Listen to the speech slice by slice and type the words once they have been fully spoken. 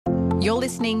You're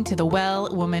listening to the Well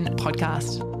Woman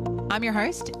podcast. I'm your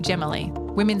host, Jema,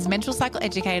 women's menstrual cycle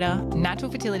educator,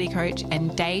 natural fertility coach,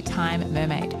 and daytime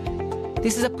mermaid.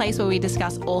 This is a place where we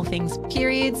discuss all things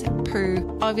periods,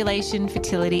 poo, ovulation,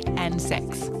 fertility, and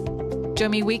sex. Join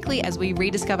me weekly as we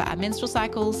rediscover our menstrual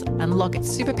cycles, unlock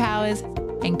its superpowers,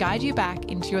 and guide you back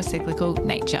into your cyclical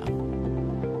nature.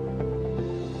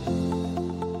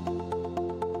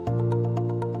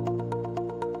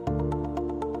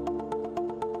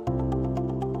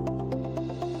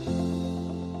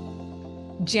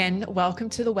 Jenn, welcome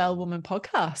to the Well Woman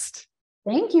podcast.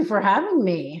 Thank you for having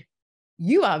me.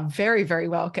 You are very, very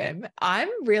welcome. I'm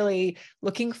really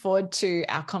looking forward to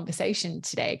our conversation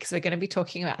today because we're going to be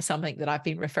talking about something that I've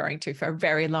been referring to for a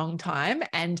very long time.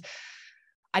 And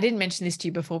I didn't mention this to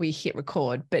you before we hit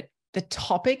record, but the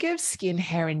topic of skin,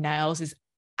 hair, and nails is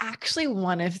actually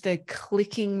one of the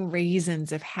clicking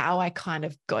reasons of how I kind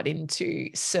of got into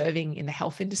serving in the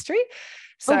health industry.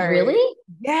 So, oh, really?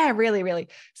 Yeah, really, really.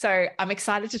 So I'm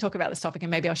excited to talk about this topic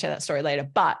and maybe I'll share that story later,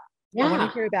 but I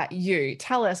want to hear about you.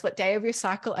 Tell us, what day of your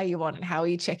cycle are you on and how are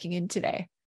you checking in today?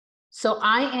 So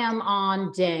I am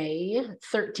on day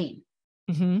 13.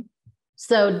 Mm-hmm.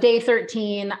 So day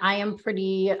 13, I am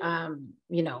pretty, I'm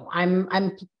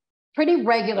pretty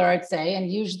regular, I'd say.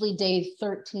 And usually day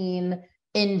 13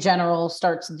 in general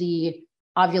starts the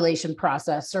ovulation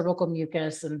process, cervical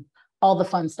mucus, and all the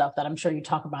fun stuff that I'm sure you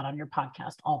talk about on your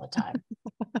podcast all the time.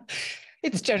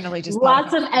 It's generally just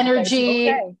lots of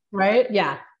energy, right?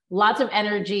 Yeah. Lots of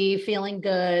energy, feeling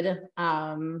good.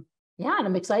 And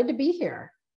I'm excited to be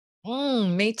here.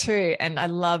 Me too. And I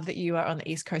love that you are on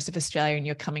the East Coast of Australia and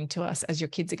you're coming to us as your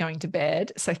kids are going to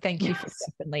bed. So thank you for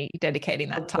definitely dedicating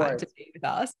that time to be with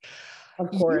us.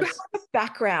 Of course. You have a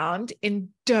background in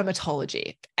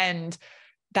dermatology, and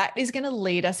that is going to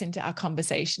lead us into our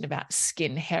conversation about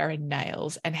skin, hair, and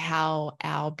nails and how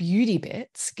our beauty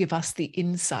bits give us the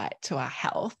insight to our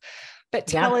health. But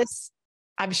tell us,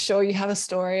 I'm sure you have a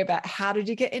story about how did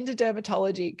you get into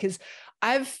dermatology? Because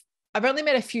I've only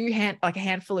met a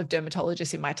handful of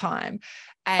dermatologists in my time.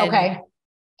 And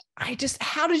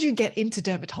how did you get into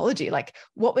dermatology? Like,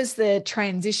 what was the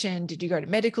transition? Did you go to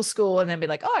medical school and then be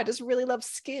like, oh, I just really love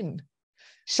skin?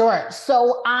 Sure.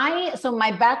 So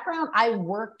my background, I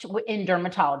worked in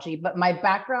dermatology, but my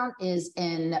background is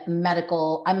in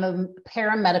medical. I'm a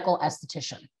paramedical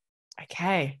esthetician.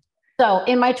 Okay. So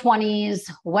in my 20s,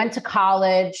 went to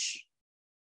college,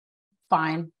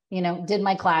 fine, did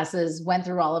my classes, went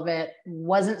through all of it,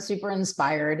 wasn't super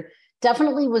inspired,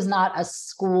 definitely was not a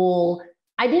school.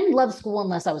 I didn't love school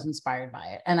unless I was inspired by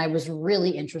it. And I was really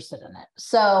interested in it.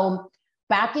 So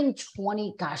back in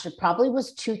it probably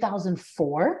was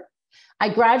 2004. I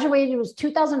graduated, it was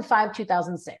 2005,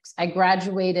 2006. I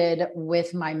graduated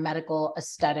with my medical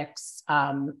aesthetics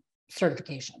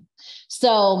certification.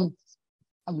 So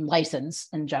license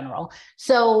in general.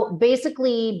 So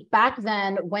basically back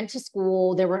then went to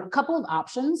school, there were a couple of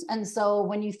options. And so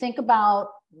when you think about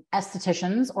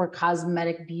estheticians or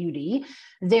cosmetic beauty,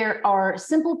 there are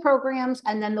simple programs.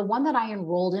 And then the one that I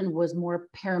enrolled in was more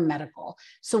paramedical.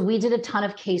 So we did a ton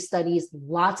of case studies,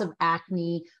 lots of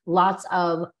acne, lots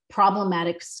of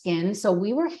problematic skin. So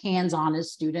we were hands-on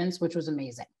as students, which was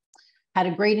amazing. Had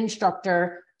a great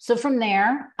instructor. So from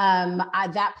there,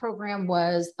 that program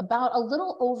was about a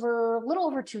little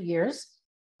over 2 years,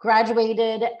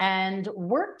 graduated and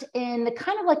worked in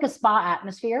kind of like a spa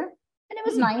atmosphere. And it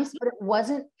was nice, but it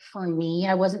wasn't for me.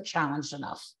 I wasn't challenged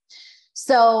enough.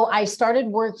 So I started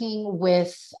working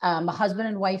with a husband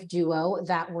and wife duo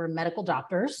that were medical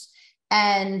doctors.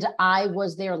 And I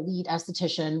was their lead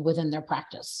esthetician within their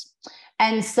practice.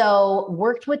 And so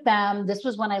worked with them. This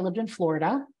was when I lived in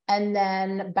Florida. And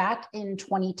then back in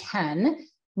 2010,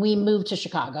 we moved to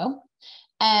Chicago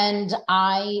and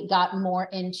I got more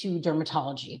into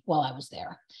dermatology while I was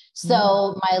there.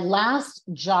 So my last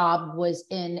job was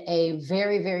in a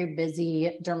very, very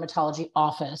busy dermatology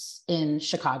office in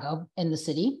Chicago, in the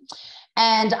city.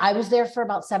 And I was there for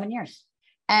about 7 years.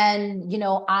 And,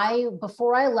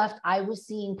 before I left, I was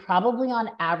seeing probably on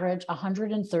average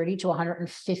 130 to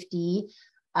 150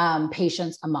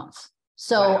 patients a month.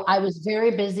 So I was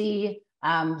very busy,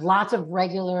 lots of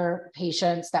regular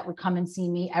patients that would come and see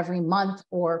me every month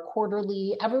or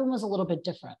quarterly. Everyone was a little bit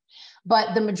different,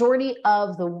 but the majority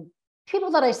of the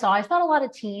people that I saw a lot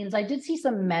of teens. I did see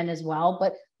some men as well,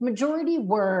 but majority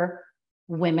were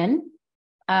women,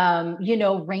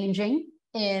 ranging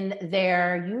in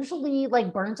their usually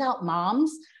like burnt out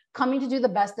moms coming to do the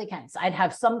best they can. So I'd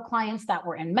have some clients that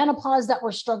were in menopause that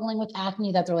were struggling with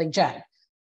acne that they're like, Jen,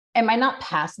 am I not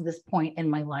past this point in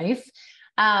my life?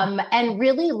 And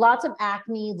really lots of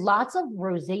acne, lots of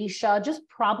rosacea, just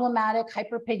problematic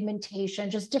hyperpigmentation,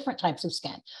 just different types of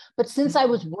skin. But since I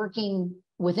was working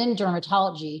within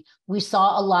dermatology, we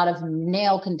saw a lot of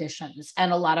nail conditions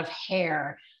and a lot of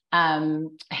hair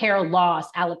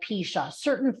loss, alopecia,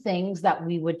 certain things that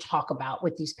we would talk about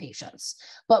with these patients.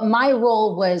 But my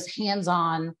role was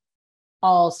hands-on,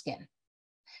 all skin.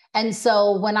 And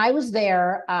so when I was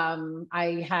there,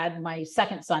 I had my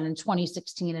second son in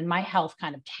 2016, and my health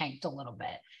kind of tanked a little bit,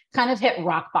 kind of hit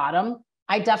rock bottom.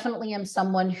 I definitely am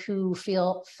someone who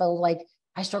feel like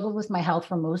I struggled with my health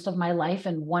for most of my life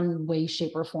in one way,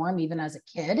 shape, or form, even as a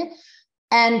kid.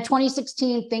 And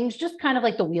 2016, things just kind of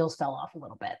like the wheels fell off a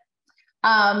little bit.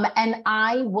 And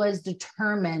I was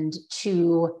determined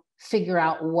to figure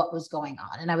out what was going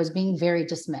on. And I was being very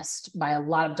dismissed by a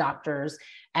lot of doctors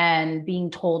and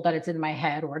being told that it's in my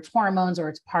head, or it's hormones, or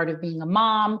it's part of being a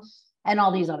mom, and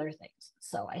all these other things.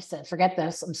 So I said, forget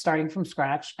this, I'm starting from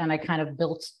scratch. And I kind of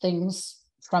built things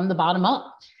from the bottom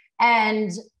up. And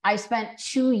I spent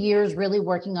 2 years really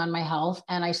working on my health.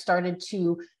 And I started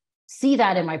to see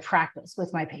that in my practice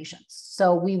with my patients.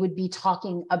 So we would be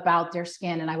talking about their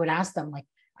skin, and I would ask them, like,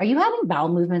 are you having bowel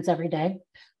movements every day?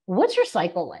 What's your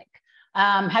cycle like?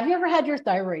 Have you ever had your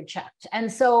thyroid checked? And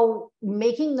so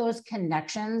making those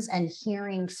connections and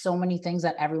hearing so many things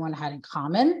that everyone had in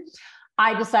common,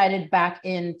 I decided back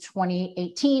in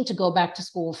 2018 to go back to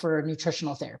school for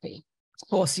nutritional therapy. Of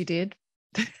course you did.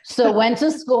 So went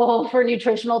to school for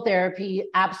nutritional therapy,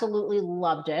 absolutely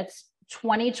loved it.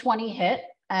 2020 hit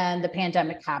and the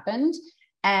pandemic happened.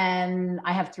 And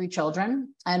I have 3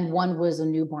 children, and one was a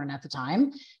newborn at the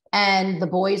time. And the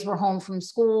boys were home from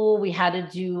school. We had to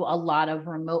do a lot of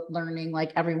remote learning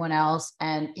like everyone else.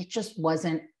 And it just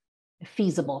wasn't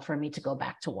feasible for me to go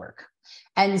back to work.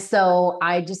 And so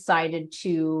I decided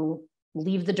to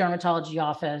leave the dermatology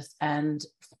office and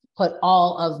put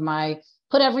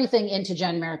everything into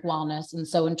Jenn Merrick Wellness. And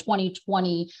so in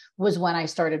 2020 was when I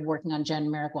started working on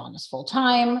Jenn Merrick Wellness full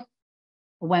time.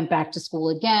 Went back to school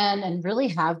again, and really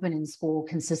have been in school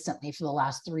consistently for the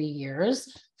last 3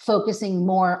 years, focusing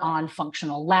more on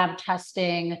functional lab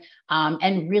testing,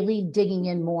 and really digging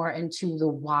in more into the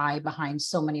why behind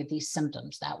so many of these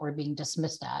symptoms that we're being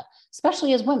dismissed at,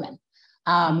 especially as women.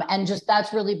 And just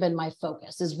that's really been my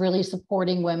focus, is really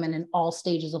supporting women in all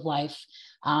stages of life,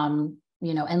 and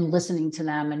listening to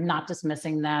them and not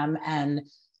dismissing them and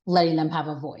letting them have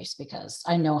a voice, because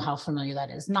I know how familiar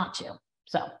that is not to.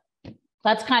 So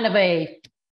that's kind of a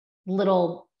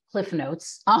little cliff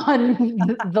notes on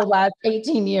the last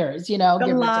 18 years, the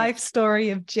life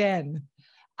story of Jenn.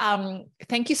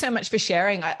 Thank you so much for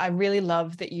sharing. I really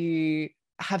love that you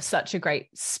have such a great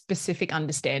specific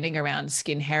understanding around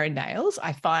skin, hair, and nails.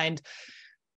 I find,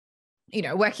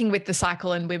 working with the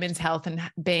cycle and women's health and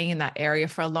being in that area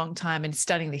for a long time and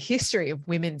studying the history of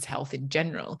women's health in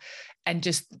general, and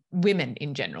just women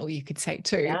in general, you could say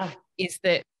too, is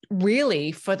that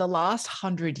really for the last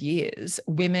 100 years,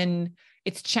 women,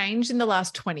 it's changed in the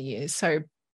last 20 years. So,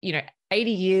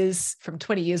 80 years from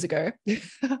 20 years ago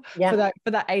for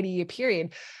that 80-year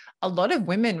period, a lot of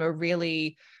women were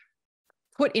really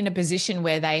put in a position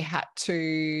where they had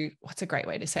to, what's a great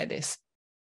way to say this?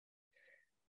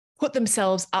 Put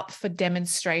themselves up for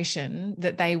demonstration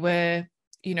that they were,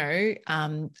 I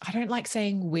don't like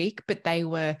saying weak, but they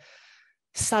were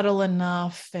subtle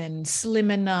enough and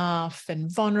slim enough and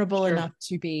vulnerable enough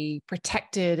to be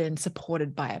protected and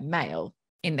supported by a male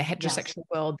in the heterosexual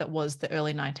world that was the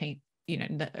early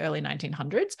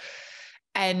 1900s.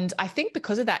 And I think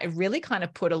because of that, it really kind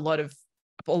of put a lot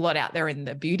out there in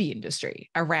the beauty industry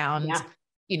around,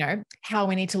 how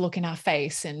we need to look in our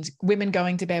face, and women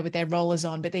going to bed with their rollers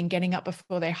on, but then getting up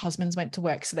before their husbands went to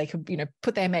work so they could,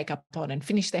 put their makeup on and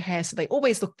finish their hair so they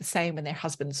always looked the same when their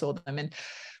husband saw them. And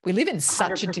we live in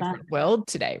such 100%. A different world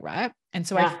today, right? And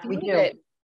so I feel that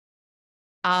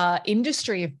our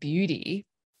industry of beauty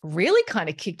really kind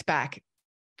of kicked back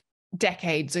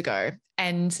decades ago.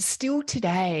 And still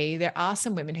today, there are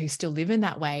some women who still live in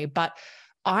that way. But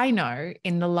I know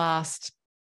in the last,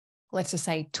 let's just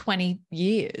say 20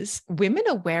 years, women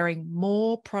are wearing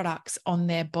more products on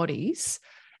their bodies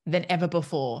than ever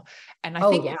before. And I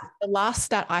think the last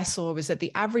stat I saw was that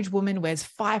the average woman wears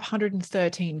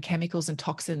 513 chemicals and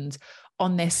toxins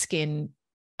on their skin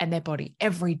and their body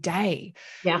every day.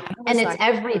 Yeah. And it's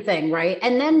everything, right?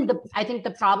 And then I think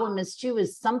the problem is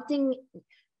something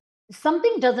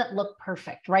doesn't look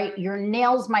perfect, right? Your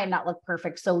nails might not look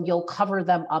perfect, so you'll cover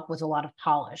them up with a lot of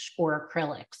polish or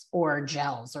acrylics or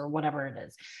gels or whatever it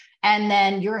is. And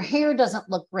then your hair doesn't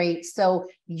look great, so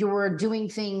you're doing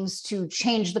things to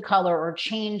change the color or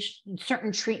change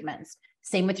certain treatments.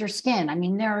 Same with your skin. I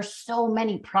mean, there are so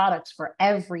many products for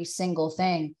every single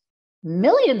thing,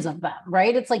 millions of them,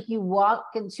 right? It's like you walk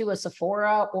into a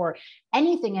Sephora or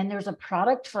anything, and there's a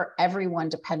product for everyone,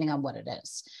 depending on what it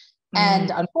is.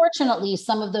 And unfortunately,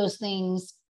 some of those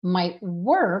things might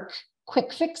work,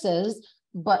 quick fixes,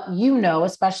 but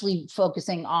especially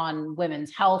focusing on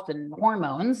women's health and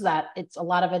hormones, that it's a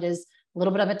lot of it is a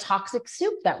little bit of a toxic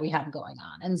soup that we have going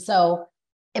on. And so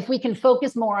if we can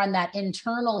focus more on that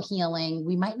internal healing,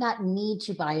 we might not need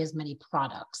to buy as many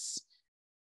products,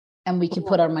 and we can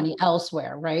put our money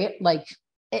elsewhere, right? Like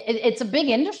it's a big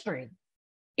industry.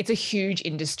 It's a huge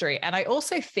industry. And I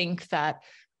also think that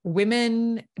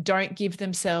women don't give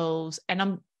themselves, and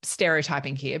I'm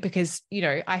stereotyping here because,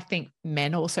 I think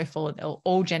men also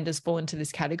all genders fall into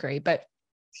this category, but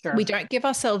Sure. we don't give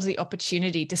ourselves the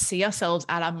opportunity to see ourselves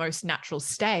at our most natural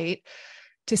state,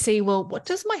 to see, well, what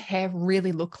does my hair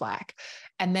really look like?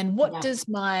 And then what does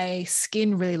my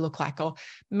skin really look like? Or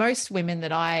most women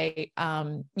that I,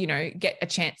 get a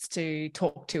chance to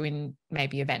talk to in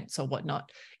maybe events or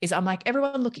whatnot, is I'm like,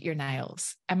 everyone look at your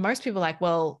nails. And most people are like,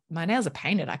 well, my nails are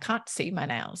painted, I can't see my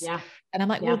nails. Yeah. And I'm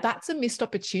like, well, that's a missed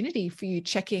opportunity for you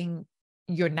checking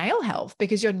your nail health,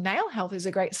 because your nail health is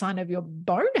a great sign of your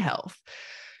bone health.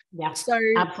 Yeah, so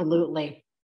absolutely.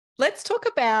 Let's talk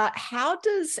about, how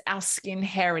does our skin,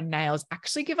 hair, and nails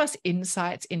actually give us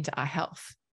insights into our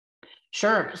health?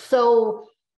 Sure. So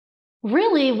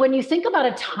really, when you think about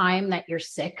a time that you're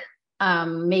sick,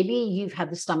 maybe you've had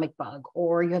the stomach bug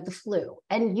or you have the flu,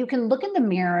 and you can look in the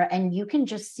mirror and you can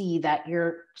just see that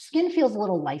your skin feels a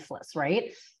little lifeless,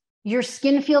 right? Your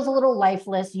skin feels a little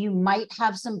lifeless. You might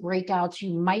have some breakouts.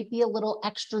 You might be a little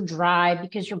extra dry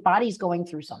because your body's going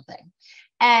through something.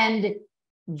 And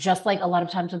just like a lot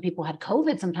of times when people had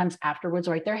COVID, sometimes afterwards,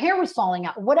 right, their hair was falling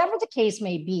out, whatever the case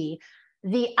may be,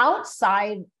 the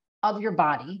outside of your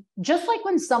body, just like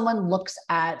when someone looks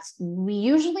at, we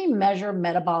usually measure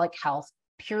metabolic health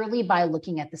purely by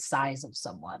looking at the size of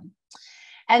someone.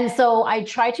 And so I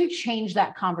try to change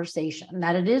that conversation,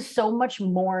 that it is so much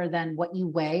more than what you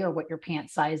weigh or what your pant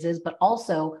size is, but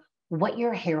also what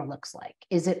your hair looks like.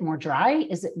 Is it more dry?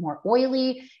 Is it more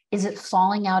oily? Is it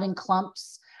falling out in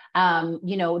clumps?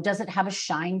 Does it have a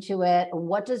shine to it?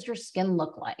 What does your skin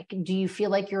look like? Do you feel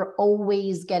like you're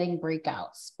always getting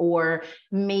breakouts? Or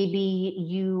maybe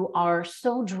you are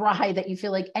so dry that you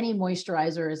feel like any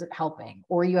moisturizer isn't helping,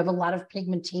 or you have a lot of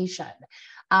pigmentation,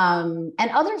 and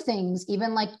other things,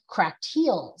 even like cracked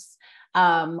heels,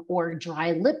 or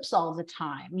dry lips all the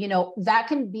time. That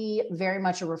can be very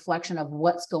much a reflection of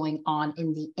what's going on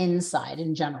in the inside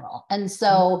in general. And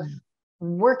so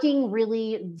working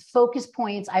really focus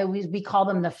points, we call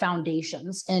them the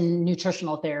foundations in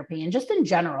nutritional therapy and just in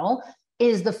general,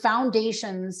 is the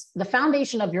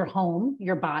foundation of your home,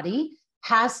 your body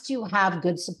has to have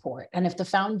good support. And if the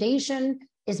foundation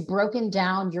is broken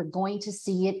down, you're going to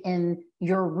see it in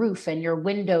your roof and your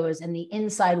windows and the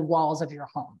inside walls of your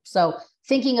home. So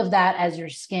thinking of that as your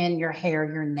skin, your hair,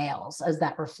 your nails as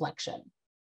that reflection.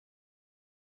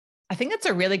 I think that's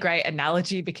a really great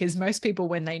analogy, because most people,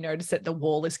 when they notice that the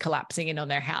wall is collapsing in on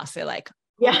their house, they're like,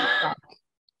 yeah,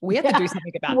 we have to do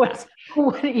something about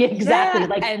that. Exactly.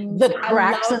 Like and the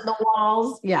cracks in the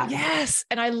walls. Yeah. Yes.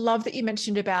 And I love that you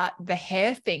mentioned about the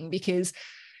hair thing, because,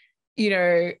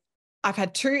 I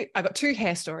got two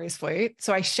hair stories for you.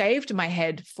 So I shaved my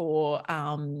head for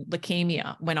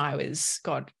leukemia when I was,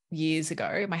 years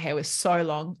ago. My hair was so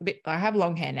long. I have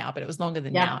long hair now, but it was longer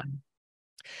than now.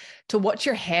 To watch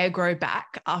your hair grow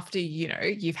back after,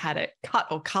 you've had it cut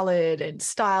or colored and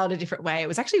styled a different way, it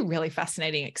was actually a really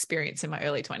fascinating experience in my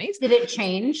early 20s. Did it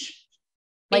change?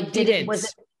 Like, was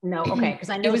it? No. Okay. Because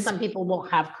I know some people will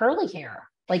have curly hair.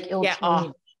 Like it'll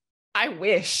change. I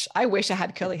wish I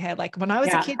had curly hair. Like when I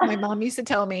was a kid, my mom used to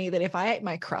tell me that if I ate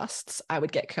my crusts, I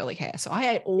would get curly hair. So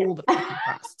I ate all the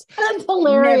crusts. That's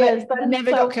hilarious.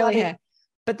 Never got curly hair.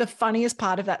 But the funniest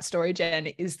part of that story, Jen,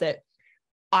 is that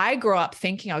I grew up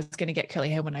thinking I was going to get curly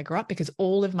hair when I grew up, because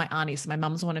all of my aunties, my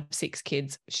mum's one of 6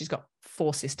 kids. She's got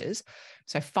 4 sisters.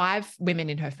 So 5 women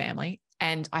in her family.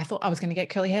 And I thought I was going to get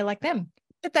curly hair like them,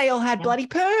 but they all had bloody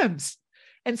perms.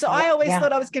 And so I always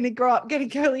thought I was going to grow up getting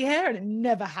curly hair, and it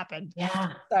never happened. Yeah.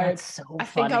 So that's so I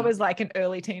funny. think I was like an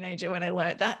early teenager when I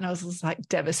learned that. And I was just like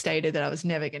devastated that I was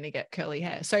never going to get curly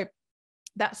hair. So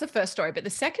that's the first story. But the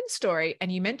second story, and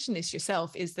you mentioned this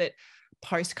yourself, is that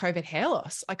post-COVID hair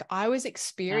loss. Like I was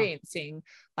experiencing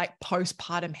like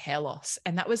postpartum hair loss,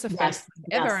 and that was the first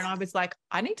time ever. And I was like,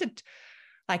 I need to,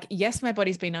 like, yes, my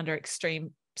body's been under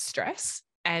extreme stress,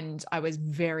 and I was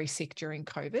very sick during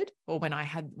COVID, or when I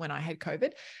had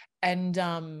COVID, and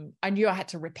I knew I had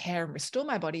to repair and restore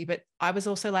my body, but I was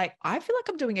also like, I feel like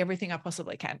I'm doing everything I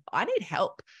possibly can. I need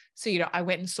help. So, I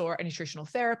went and saw a nutritional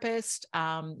therapist,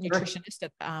 nutritionist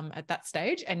at that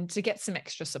stage, and to get some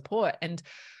extra support. And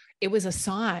it was a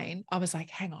sign. I was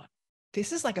like, hang on,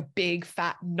 this is like a big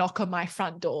fat knock on my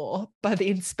front door by the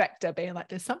inspector being like,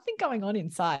 there's something going on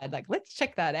inside. Like, let's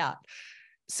check that out.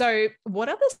 So what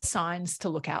are the signs to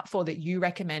look out for that you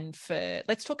recommend for,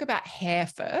 let's talk about hair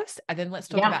first, and then let's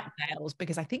talk about nails,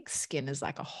 because I think skin is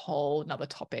like a whole nother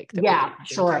topic.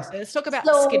 Sure. So let's talk about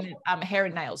skin, hair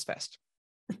and nails first.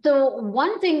 So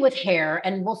one thing with hair,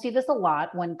 and we'll see this a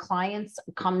lot when clients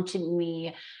come to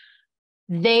me,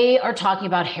 they are talking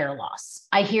about hair loss.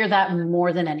 I hear that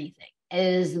more than anything,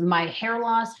 is my hair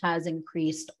loss has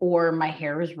increased or my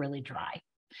hair is really dry.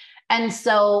 And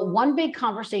so one big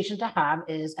conversation to have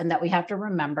is, and that we have to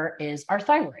remember, is our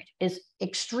thyroid is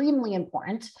extremely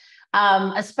important,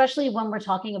 especially when we're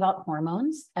talking about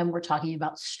hormones and we're talking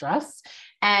about stress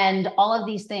and all of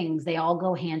these things, they all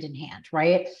go hand in hand,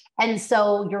 right? And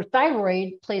so your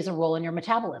thyroid plays a role in your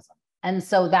metabolism. And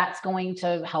so that's going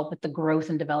to help with the growth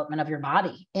and development of your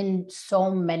body in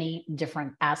so many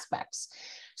different aspects.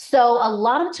 So a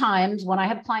lot of times when I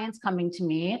have clients coming to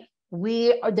me,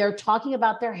 they're talking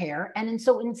about their hair. And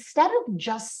so instead of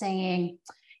just saying,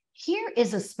 here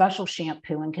is a special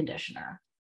shampoo and conditioner,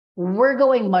 we're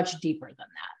going much deeper than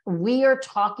that. We are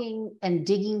talking and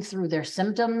digging through their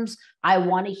symptoms. I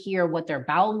want to hear what their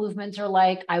bowel movements are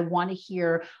like. I want to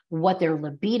hear what their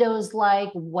libido is like,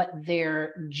 what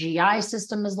their GI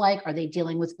system is like. Are they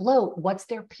dealing with bloat? What's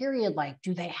their period like?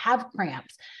 Do they have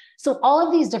cramps? So all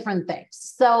of these different things.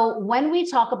 So when we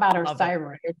talk about our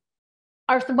thyroid,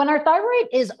 when our thyroid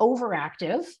is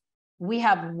overactive, we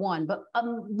have one, but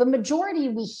the majority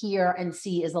we hear and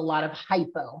see is a lot of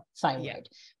hypothyroid. Yeah.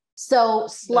 So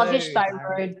sluggish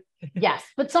thyroid, yes.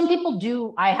 But some people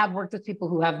do, I have worked with people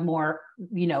who have more,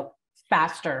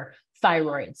 faster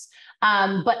thyroids.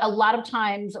 But a lot of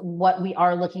times what we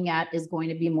are looking at is going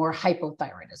to be more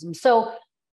hypothyroidism. So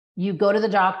you go to the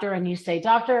doctor and you say,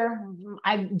 doctor,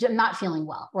 I'm not feeling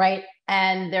well, right?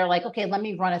 And they're like, okay, let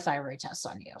me run a thyroid test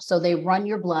on you. So they run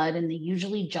your blood and they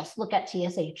usually just look at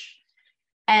TSH.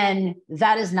 And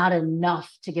that is not enough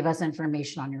to give us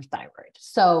information on your thyroid.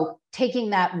 So taking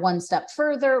that one step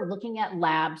further, looking at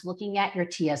labs, looking at your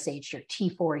TSH, your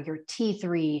T4, your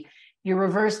T3, your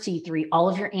reverse T3, all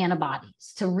of your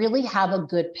antibodies, to really have a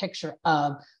good picture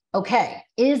of, okay,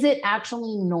 is it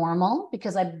actually normal?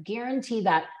 Because I guarantee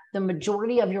that the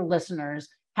majority of your listeners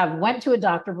have went to a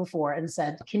doctor before and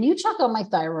said, can you check on my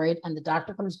thyroid? And the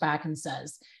doctor comes back and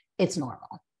says, it's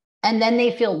normal. And then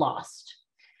they feel lost.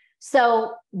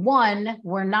 So one,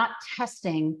 we're not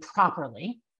testing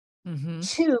properly. Mm-hmm.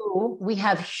 Two, we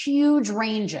have huge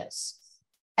ranges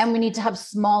and we need to have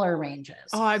smaller ranges.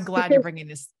 Oh, I'm glad you're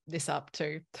bringing this up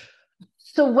too.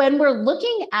 So when we're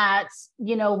looking at,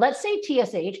 let's say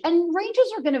TSH, and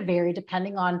ranges are going to vary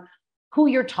depending on who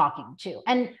you're talking to.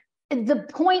 And the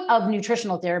point of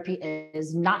nutritional therapy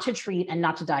is not to treat and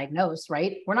not to diagnose,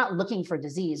 right? We're not looking for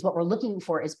disease. What we're looking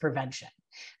for is prevention.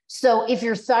 So if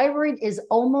your thyroid is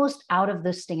almost out of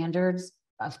the standards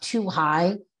of too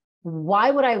high,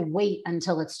 why would I wait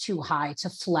until it's too high to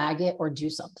flag it or do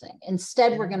something?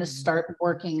 Instead, we're going to start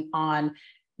working on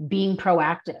being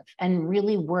proactive and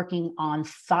really working on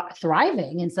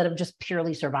thriving instead of just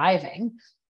purely surviving.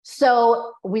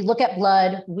 So we look at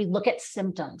blood, we look at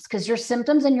symptoms, because your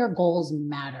symptoms and your goals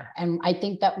matter. And I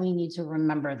think that we need to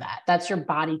remember that. That's your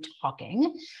body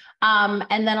talking.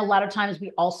 And then a lot of times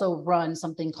we also run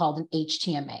something called an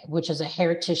HTMA, which is a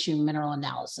hair tissue mineral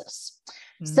analysis.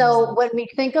 So when we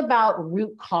think about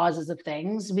root causes of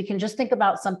things, we can just think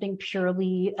about something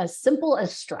purely as simple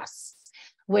as stress,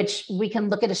 which we can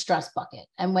look at a stress bucket.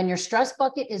 And when your stress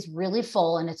bucket is really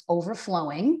full and it's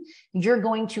overflowing, you're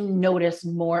going to notice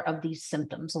more of these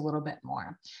symptoms a little bit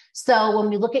more. So when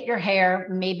we look at your hair,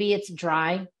 maybe it's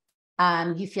dry.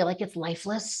 You feel like it's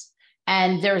lifeless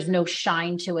and there's no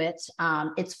shine to it.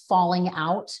 It's falling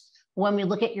out. When we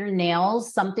look at your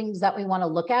nails, some things that we want to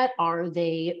look at, are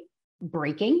they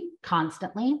breaking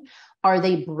constantly? Are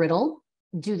they brittle?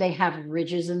 Do they have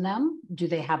ridges in them? Do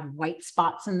they have white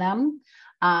spots in them?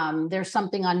 There's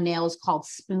something on nails called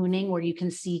spooning, where you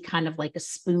can see kind of like a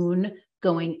spoon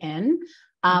going in.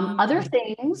 Other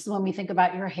things, when we think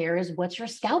about your hair, is what's your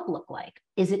scalp look like?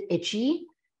 Is it itchy?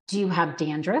 Do you have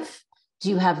dandruff?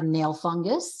 Do you have nail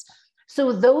fungus?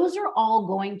 So those are all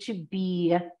going to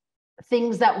be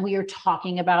things that we are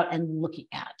talking about and looking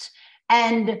at.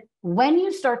 And When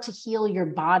you start to heal your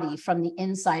body from the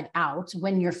inside out,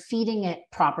 when you're feeding it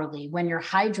properly, when you're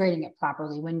hydrating it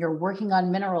properly, when you're working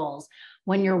on minerals,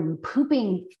 when you're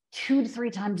pooping 2 to 3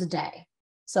 times a day.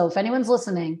 So if anyone's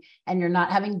listening and you're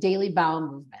not having daily bowel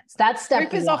movements, that's step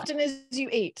Poop as one. often as you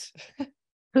eat.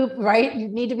 Poop, right? You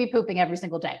need to be pooping every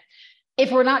single day.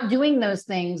 If we're not doing those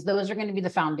things, those are going to be the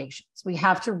foundations. We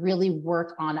have to really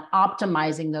work on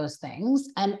optimizing those things.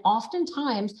 And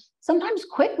oftentimes, sometimes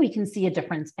quick, we can see a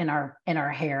difference in our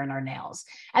hair and our nails.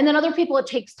 And then other people, it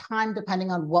takes time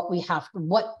depending on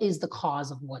what is the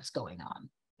cause of what's going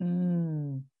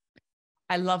on.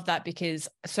 I love that, because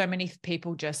so many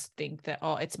people just think that,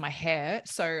 oh, it's my hair,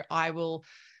 so I will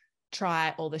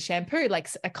try all the shampoo. Like,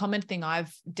 a common thing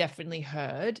I've definitely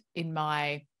heard in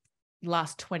my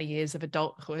last 20 years of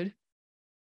adulthood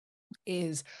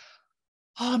is,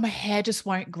 oh, my hair just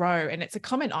won't grow. And it's a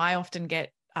comment I often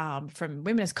get from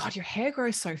women is, God, your hair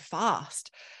grows so fast.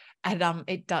 And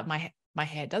it does, my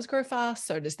hair does grow fast.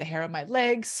 So does the hair on my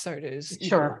legs. So does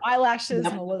eyelashes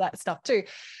and all of that stuff too.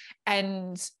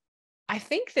 And I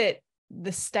think that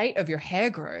the state of your hair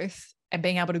growth and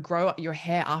being able to grow your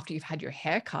hair after you've had your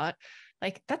hair cut,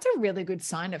 like, that's a really good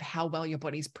sign of how well your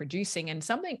body's producing. And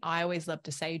something I always love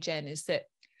to say, Jen, is that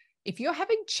if you're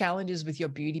having challenges with your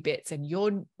beauty bits and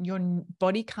your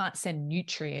body can't send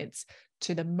nutrients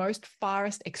to the most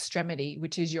farthest extremity,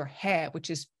 which is your hair, which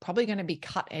is probably going to be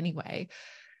cut anyway.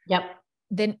 Yep.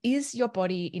 Then is your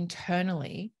body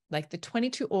internally, like the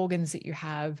 22 organs that you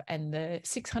have and the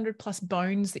 600 plus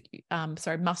bones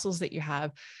that muscles that you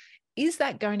have, is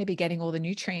that going to be getting all the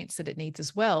nutrients that it needs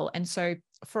as well? And so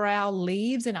for our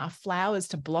leaves and our flowers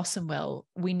to blossom well,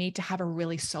 we need to have a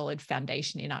really solid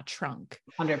foundation in our trunk.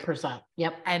 100%.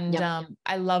 Yep. And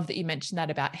I love that you mentioned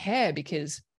that about hair,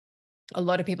 because a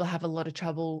lot of people have a lot of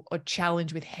trouble or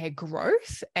challenge with hair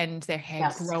growth and their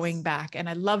hair growing back. And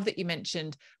I love that you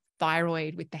mentioned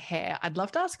thyroid with the hair. I'd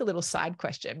love to ask a little side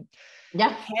question.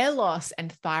 Yeah. Hair loss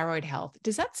and thyroid health,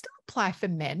 does that still apply for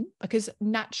men? Because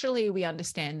naturally we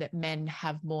understand that men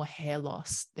have more hair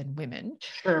loss than women.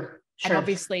 Sure. And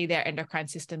obviously their endocrine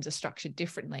systems are structured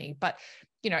differently. But,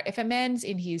 you know, if a man's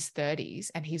in his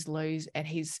 30s and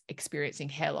he's experiencing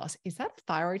hair loss, is that a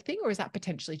thyroid thing or is that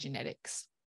potentially genetics?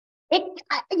 I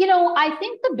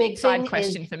think the big side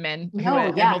question for men and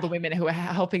all the women who are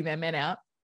helping their men out.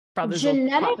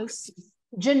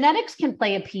 Genetics can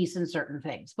play a piece in certain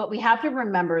things, but we have to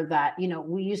remember that,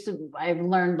 I've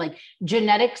learned like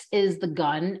genetics is the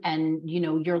gun and,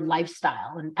 your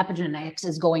lifestyle and epigenetics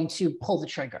is going to pull the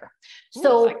trigger. Ooh,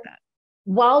 so I like that.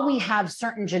 While we have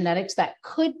certain genetics that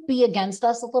could be against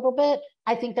us a little bit,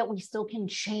 I think that we still can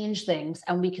change things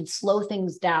and we can slow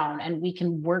things down and we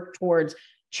can work towards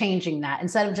changing that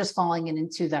instead of just falling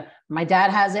into my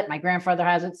dad has it, my grandfather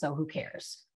has it, so who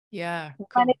cares? Yeah. Cool.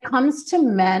 When it comes to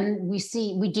men,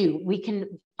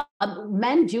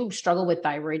 men do struggle with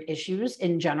thyroid issues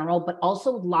in general, but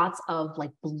also lots of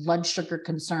like blood sugar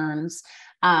concerns.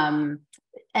 And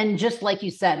just like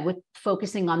you said, with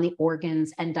focusing on the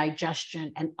organs and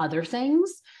digestion and other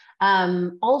things.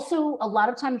 Also, a lot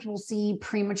of times we'll see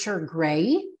premature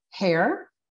gray hair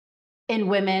in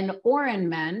women or in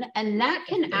men, and that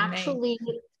can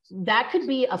that could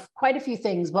be quite a few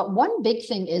things, but one big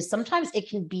thing is sometimes it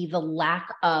can be the lack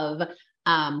of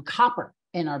copper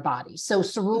in our body. So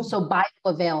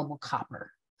bioavailable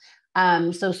copper.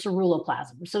 So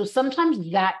ceruloplasm. So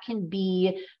sometimes that can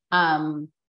be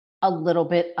a little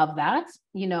bit of that,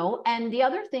 and the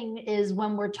other thing is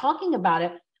when we're talking about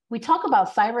it, we talk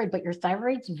about thyroid, but your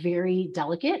thyroid's very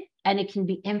delicate and it can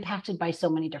be impacted by so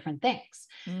many different things.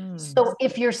 So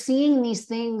if you're seeing these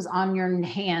things on your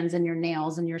hands and your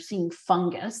nails and you're seeing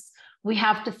fungus, we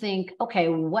have to think, okay,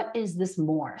 what is this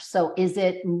more? So is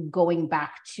it going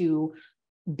back to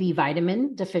B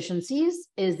vitamin deficiencies?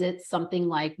 Is it something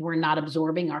like we're not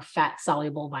absorbing our fat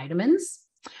soluble vitamins?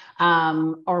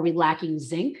 Are we lacking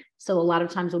zinc? So a lot of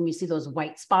times when we see those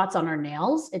white spots on our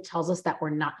nails, it tells us that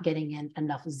we're not getting in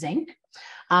enough zinc.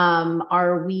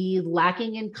 Are we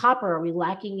lacking in copper? Are we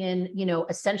lacking in,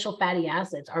 essential fatty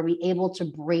acids? Are we able to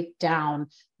break down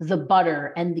the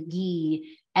butter and the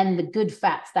ghee and the good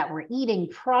fats that we're eating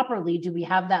properly? Do we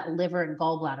have that liver and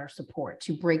gallbladder support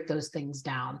to break those things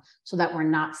down so that we're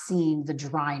not seeing the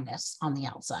dryness on the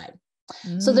outside?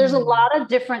 So there's a lot of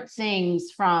different things,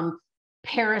 from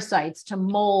parasites to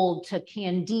mold to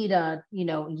candida,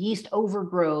 yeast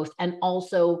overgrowth, and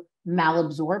also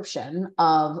malabsorption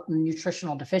of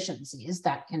nutritional deficiencies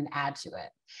that can add to it.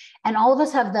 And all of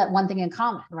us have that one thing in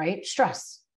common, right?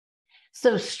 Stress.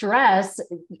 So stress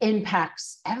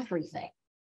impacts everything.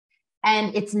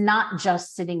 And it's not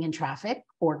just sitting in traffic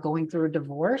or going through a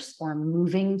divorce or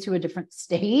moving to a different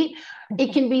state.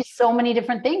 It can be so many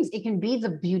different things. It can be the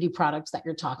beauty products that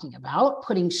you're talking about,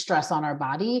 putting stress on our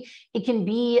body. It can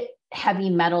be heavy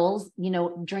metals,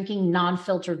 drinking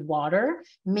non-filtered water,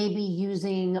 maybe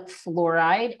using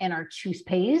fluoride in our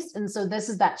toothpaste. And so this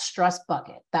is that stress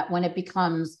bucket that when it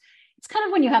becomes, it's kind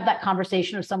of when you have that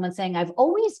conversation of someone saying, I've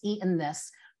always eaten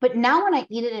this, but now when I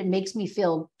eat it, it makes me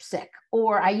feel sick.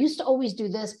 Or I used to always do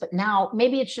this, but now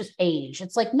maybe it's just age.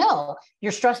 It's like, no,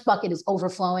 your stress bucket is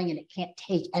overflowing and it can't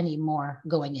take any more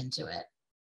going into it.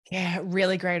 Yeah,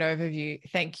 really great overview.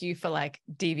 Thank you for like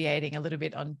deviating a little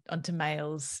bit onto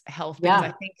males' health, because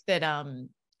I think that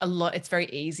it's very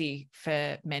easy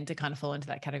for men to kind of fall into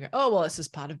that category. Oh, well, it's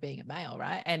just part of being a male,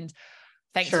 right? And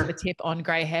thanks for the tip on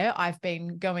gray hair. I've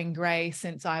been going gray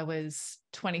since I was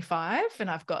 25, and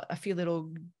I've got a few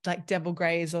little like devil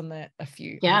grays on devil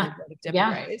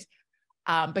grays.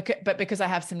 But because I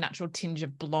have some natural tinge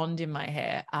of blonde in my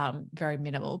hair, very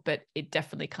minimal, but it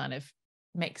definitely kind of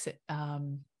makes it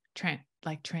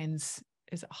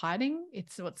is it hiding?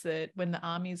 It's when the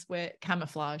armies wear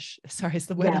camouflage. Sorry, is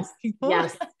the word I'm looking for.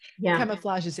 Yes. Yeah.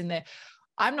 Camouflage is in there.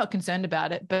 I'm not concerned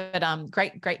about it, but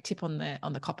great tip on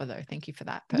the copper though. Thank you for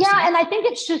that. Personally. Yeah. And I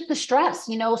think it's just the stress,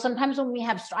 sometimes when we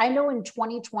have, I know in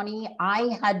 2020,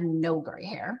 I had no gray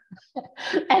hair.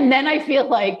 And then I feel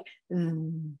like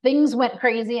things went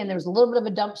crazy and there was a little bit of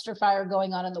a dumpster fire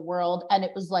going on in the world. And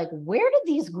it was like, where did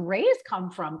these grays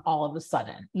come from all of a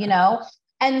sudden,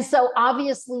 And so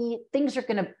obviously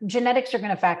genetics are going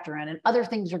to factor in and other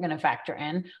things are going to factor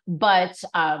in. But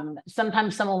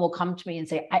sometimes someone will come to me and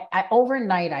say, I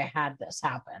overnight, I had this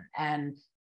happen. And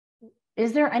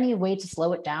is there any way to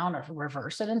slow it down or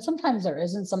reverse it? And sometimes there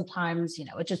isn't. Sometimes,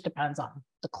 it just depends on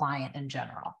the client in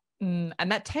general. And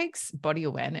that takes body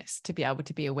awareness to be able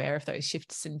to be aware of those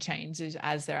shifts and changes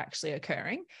as they're actually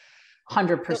occurring.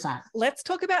 100%. So let's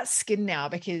talk about skin now,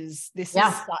 because this is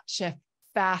such a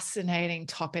fascinating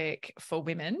topic for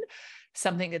women,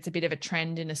 something that's a bit of a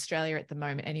trend in Australia at the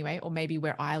moment anyway, or maybe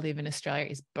where I live in Australia,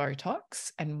 is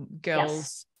Botox. And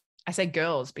girls, I say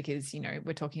girls because,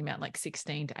 we're talking about like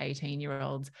 16 to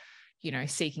 18-year-olds,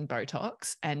 seeking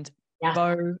Botox, and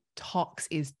Botox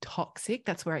is toxic.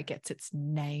 That's where it gets its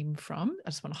name from. I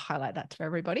just want to highlight that to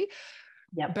everybody.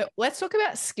 Yeah. But let's talk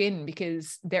about skin,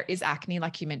 because there is acne,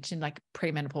 like you mentioned, like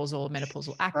premenopausal,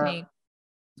 menopausal acne.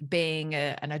 Being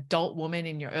an adult woman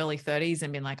in your early 30s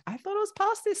and being like, I thought I was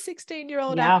past this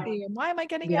 16-year-old acne, and why am I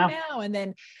getting it now? And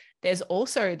then there's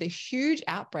also the huge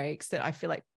outbreaks that I feel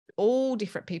like all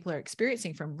different people are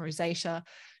experiencing, from rosacea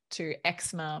to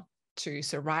eczema to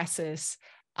psoriasis.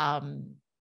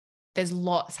 There's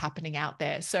lots happening out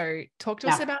there. So talk to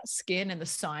us about skin and the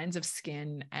signs of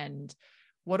skin, and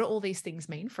what do all these things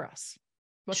mean for us?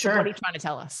 What's the body trying to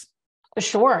tell us?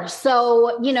 Sure.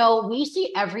 So, we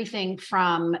see everything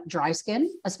from dry skin,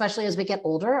 especially as we get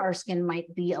older, our skin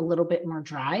might be a little bit more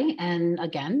dry. And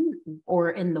again, or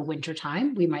in the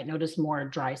wintertime, we might notice more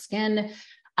dry skin.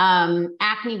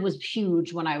 Acne was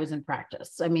huge when I was in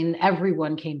practice. I mean,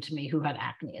 everyone came to me who had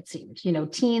acne, it seemed,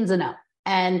 teens and up.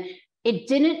 And it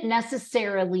didn't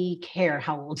necessarily care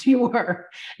how old you were.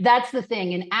 That's the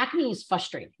thing. And acne is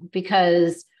frustrating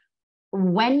because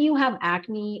when you have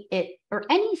acne, or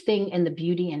anything in the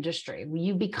beauty industry,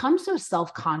 you become so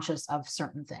self-conscious of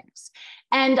certain things.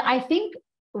 And I think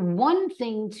one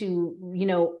thing to,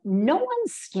 no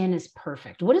one's skin is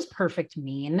perfect. What does perfect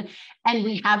mean? And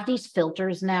we have these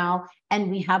filters now, and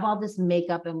we have all this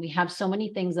makeup, and we have so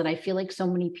many things that I feel like so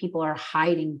many people are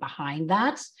hiding behind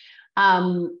that.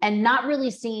 And not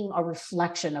really seeing a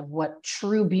reflection of what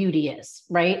true beauty is,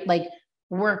 right? Like,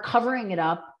 we're covering it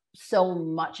up so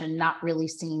much and not really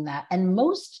seeing that. And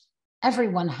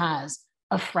everyone has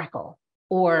a freckle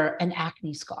or an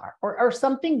acne scar or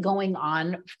something going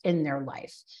on in their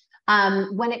life.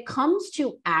 When it comes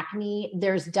to acne,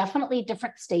 there's definitely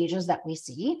different stages that we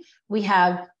see. We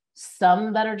have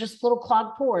some that are just little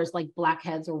clogged pores, like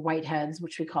blackheads or whiteheads,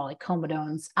 which we call like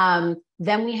comedones.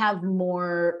 Then we have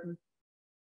more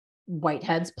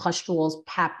whiteheads, pustules,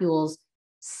 papules,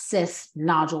 cysts,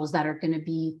 nodules that are going to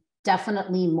be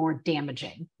definitely more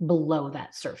damaging below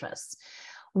that surface.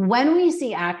 When we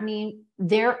see acne,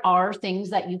 there are things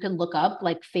that you can look up,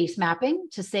 like face mapping,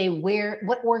 to say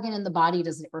what organ in the body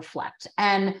does it reflect.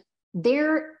 And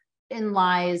therein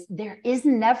lies, there is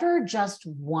never just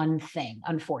one thing,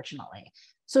 unfortunately.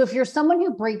 So if you're someone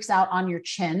who breaks out on your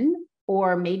chin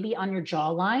or maybe on your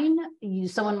jawline,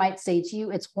 someone might say to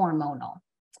you, it's hormonal,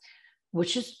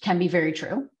 which can be very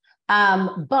true.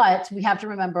 But we have to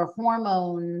remember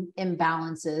hormone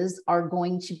imbalances are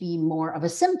going to be more of a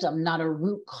symptom, not a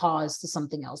root cause to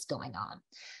something else going on.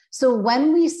 So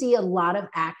when we see a lot of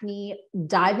acne,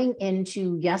 diving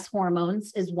into, yes,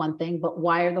 hormones is one thing, but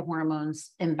why are the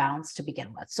hormones imbalanced to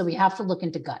begin with? So we have to look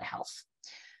into gut health.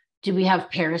 Do we have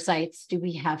parasites? Do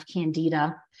we have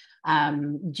candida?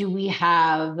 Do we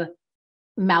have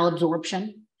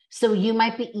malabsorption? So you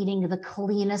might be eating the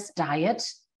cleanest diet,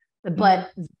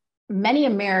 but many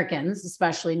Americans,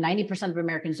 especially 90% of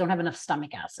Americans, don't have enough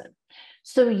stomach acid.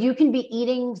 So you can be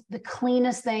eating the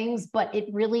cleanest things, but it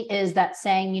really is that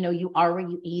saying, you know, you are what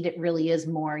you eat. It really is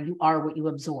more, you are what you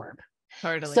absorb.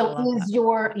 Totally. So is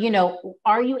your, you know,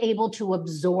 are you able to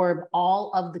absorb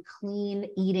all of the clean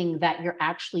eating that you're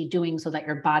actually doing so that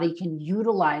your body can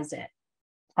utilize it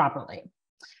properly?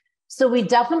 So we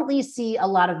definitely see a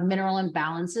lot of mineral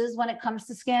imbalances when it comes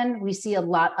to skin. We see a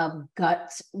lot of gut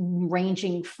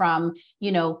ranging from,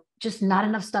 you know, just not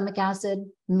enough stomach acid.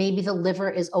 Maybe the liver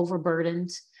is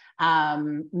overburdened.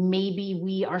 Maybe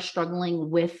we are struggling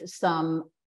with some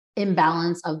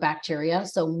imbalance of bacteria.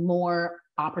 So more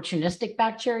opportunistic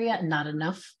bacteria, not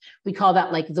enough. We call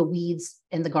that like the weeds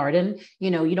in the garden. You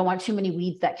know, you don't want too many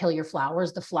weeds that kill your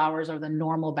flowers. The flowers are the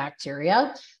normal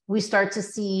bacteria. We start to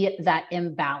see that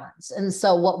imbalance. And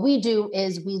so what we do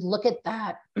is we look at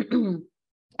that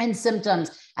and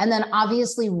symptoms, and then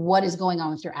obviously what is going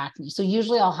on with your acne. So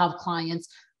usually I'll have clients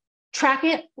track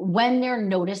it when they're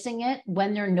noticing it,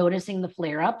 when they're noticing the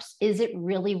flare-ups. Is it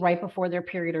really right before their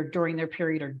period or during their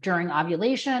period or during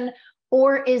ovulation?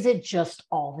 Or is it just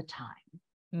all the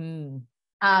time?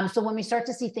 So when we start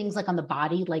to see things like on the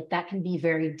body, like that can be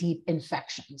very deep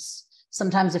infections.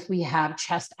 Sometimes if we have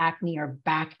chest acne or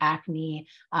back acne,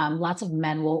 lots of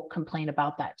men will complain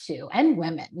about that too. And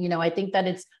women, you know, I think that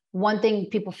it's one thing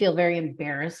people feel very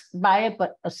embarrassed by it,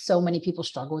 but so many people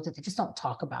struggle with it. They just don't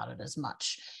talk about it as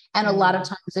much. And a lot of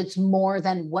times it's more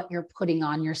than what you're putting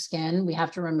on your skin. We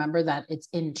have to remember that it's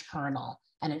internal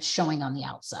and it's showing on the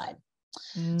outside.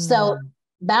 So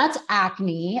that's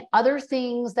acne. Other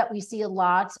things that we see a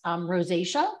lot,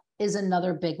 rosacea is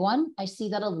another big one. I see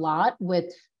that a lot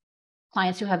with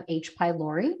clients who have H.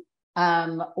 pylori,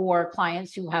 or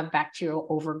clients who have bacterial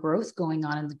overgrowth going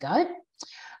on in the gut.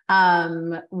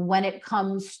 When it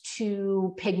comes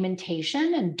to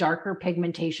pigmentation and darker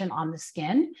pigmentation on the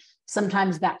skin,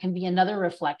 sometimes that can be another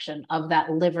reflection of that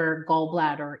liver,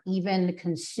 gallbladder, even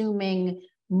consuming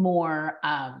more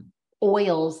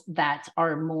oils that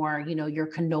are more, you know, your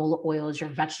canola oils, your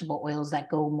vegetable oils that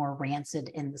go more rancid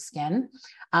in the skin.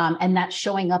 And that's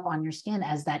showing up on your skin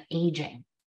as that aging.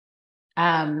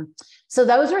 So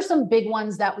those are some big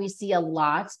ones that we see a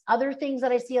lot. Other things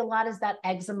that I see a lot is that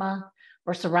eczema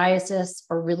or psoriasis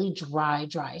or really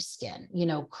dry skin, you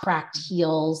know, cracked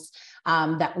heels,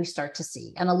 that we start to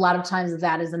see. And a lot of times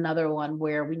that is another one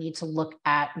where we need to look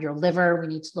at your liver. We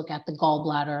need to look at the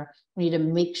gallbladder. We need to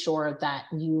make sure that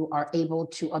you are able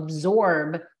to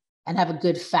absorb and have a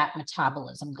good fat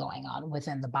metabolism going on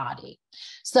within the body.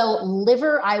 So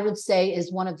liver, I would say,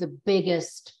 is one of the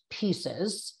biggest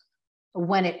pieces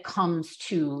when it comes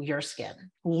to your skin.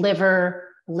 Liver,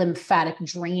 lymphatic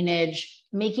drainage,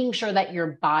 making sure that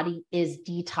your body is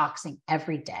detoxing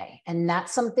every day. And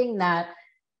that's something that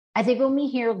I think when we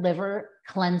hear liver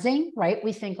cleansing, right,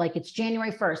 we think like it's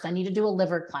January 1st, I need to do a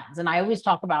liver cleanse. And I always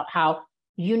talk about how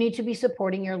you need to be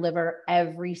supporting your liver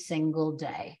every single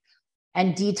day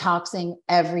and detoxing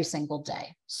every single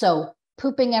day. So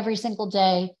pooping every single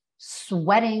day,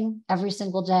 sweating every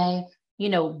single day, you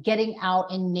know, getting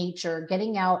out in nature,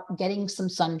 getting out, getting some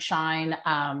sunshine,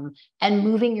 and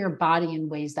moving your body in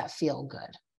ways that feel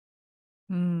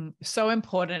good. So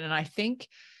important. And I think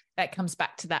that comes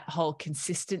back to that whole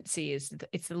consistency.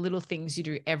 It's the little things you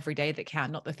do every day that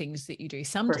count, not the things that you do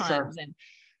sometimes. Sure. And,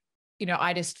 you know,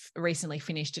 I just recently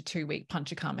finished a 2-week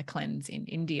Panchakarma cleanse in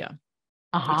India,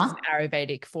 which is an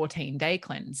Ayurvedic 14-day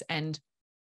cleanse. And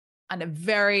a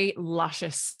very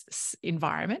luscious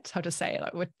environment, how to say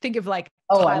it. Like, think of like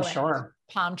Thailand, I'm sure.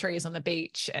 Palm trees on the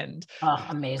beach and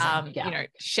amazing. You know,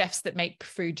 chefs that make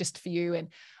food just for you. And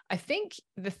I think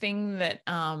the thing that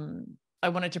I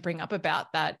wanted to bring up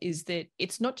about that is that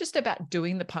it's not just about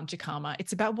doing the Panchakarma,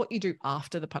 it's about what you do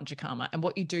after the Panchakarma and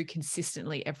what you do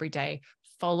consistently every day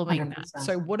following 100%. That.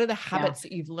 So what are the habits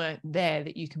that you've learned there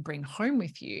that you can bring home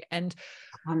with you? And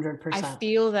 100%. I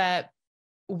feel that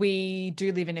we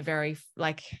do live in a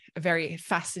very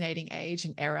fascinating age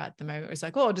and era at the moment. It's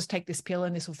like, oh, I'll just take this pill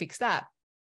and this will fix that.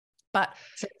 But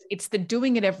it's the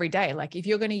doing it every day. Like if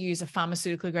you're going to use a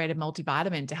pharmaceutical grade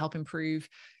multivitamin to help improve,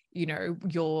 you know,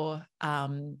 your,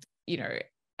 you know,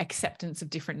 acceptance of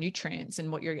different nutrients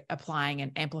and what you're applying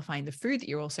and amplifying the food that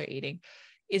you're also eating,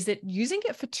 is that using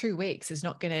it for 2 weeks is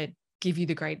not going to give you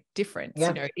the great difference. Yeah.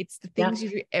 You know, it's the things you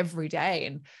do every day.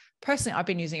 And personally, I've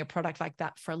been using a product like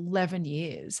that for 11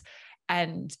 years.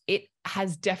 And it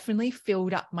has definitely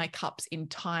filled up my cups in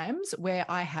times where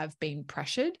I have been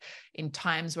pressured, in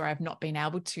times where I've not been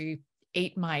able to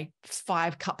eat my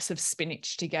 5 cups of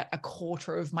spinach to get a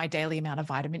quarter of my daily amount of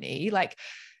vitamin E. Like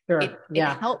it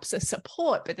helps a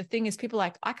support. But the thing is, people are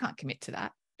like, I can't commit to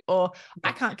that. Or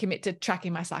I can't commit to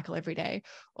tracking my cycle every day,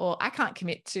 or I can't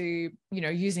commit to, you know,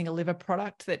 using a liver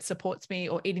product that supports me,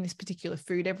 or eating this particular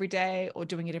food every day, or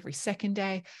doing it every second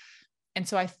day. And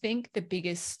so I think the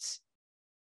biggest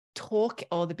talk,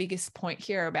 or the biggest point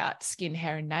here about skin,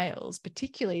 hair, and nails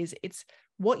particularly, is it's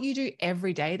what you do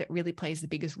every day that really plays the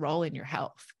biggest role in your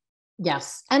health.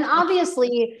 Yes. And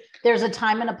obviously there's a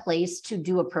time and a place to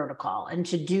do a protocol and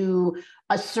to do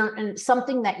a certain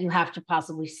something that you have to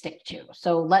possibly stick to.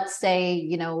 So let's say,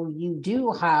 you know, you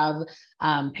do have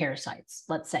parasites,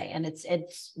 let's say, and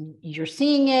it's you're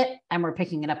seeing it and we're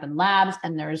picking it up in labs,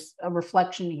 and there's a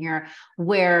reflection here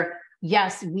where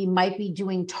yes, we might be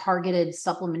doing targeted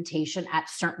supplementation at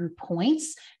certain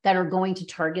points that are going to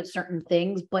target certain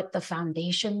things, but the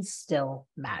foundations still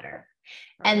matter.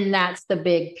 And that's the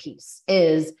big piece,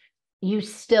 is you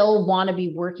still want to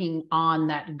be working on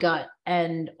that gut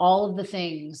and all of the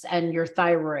things, and your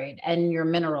thyroid and your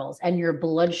minerals and your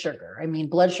blood sugar. I mean,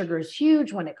 blood sugar is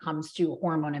huge when it comes to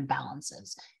hormone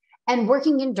imbalances. And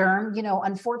working in derm, you know,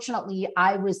 unfortunately,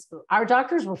 our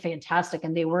doctors were fantastic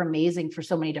and they were amazing for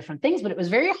so many different things, but it was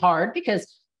very hard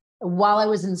because while I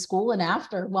was in school and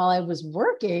after, while I was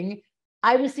working,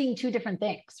 I was seeing 2 different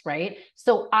things, right?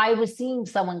 So I was seeing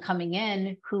someone coming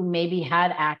in who maybe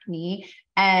had acne,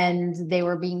 and they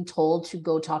were being told to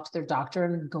go talk to their doctor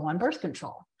and go on birth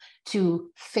control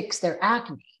to fix their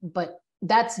acne. But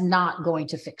that's not going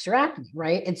to fix your acne,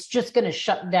 right? It's just going to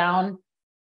shut down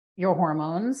your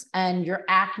hormones, and your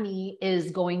acne is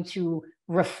going to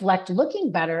reflect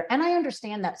looking better. And I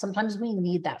understand that sometimes we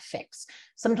need that fix.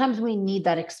 Sometimes we need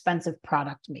that expensive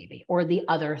product maybe, or the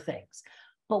other things.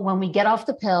 But when we get off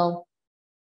the pill,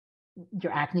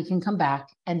 your acne can come back,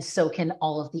 and so can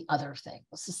all of the other things.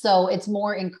 So it's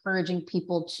more encouraging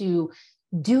people to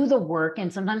do the work.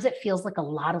 And sometimes it feels like a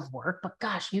lot of work, but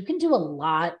gosh, you can do a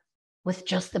lot with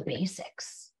just the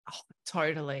basics. Oh,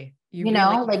 totally. You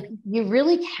know, like you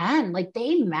really can, like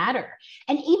they matter.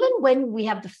 And even when we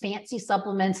have the fancy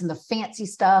supplements and the fancy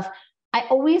stuff, I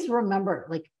always remember,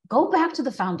 like, go back to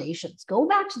the foundations, go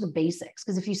back to the basics.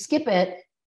 Because if you skip it,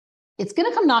 it's going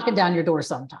to come knocking down your door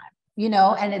sometime, you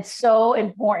know, and it's so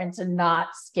important to not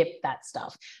skip that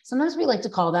stuff. Sometimes we like to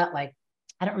call that, like,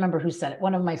 I don't remember who said it,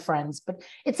 one of my friends, but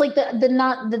it's like the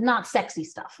not sexy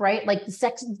stuff, right? Like the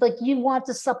sex, like you want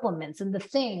the supplements and the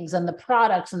things and the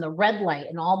products and the red light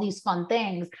and all these fun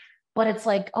things. But it's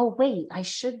like, oh, wait, I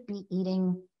should be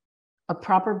eating a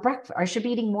proper breakfast. I should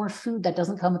be eating more food that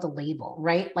doesn't come with a label,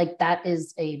 right? Like that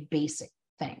is a basic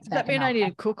thing. Does that mean I need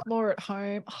to cook more at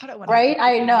home? I don't want to. Right.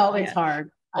 I know it's hard.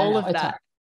 All of that.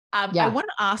 Yeah. I want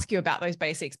to ask you about those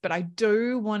basics, but I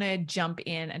do want to jump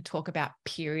in and talk about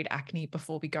period acne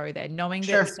before we go there, knowing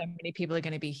that so many people are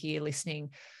going to be here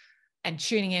listening and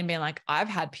tuning in, being like, I've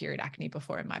had period acne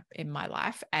before in my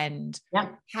life. And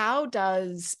how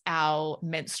does our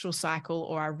menstrual cycle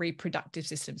or our reproductive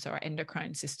system, so our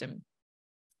endocrine system,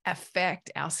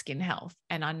 affect our skin health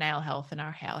and our nail health and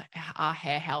our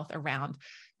hair health around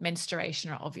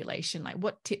menstruation or ovulation? Like,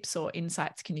 what tips or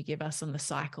insights can you give us on the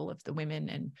cycle of the women?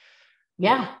 And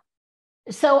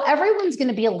so everyone's going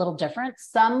to be a little different.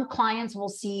 Some clients will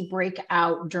see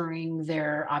breakout during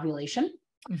their ovulation.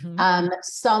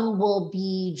 Some will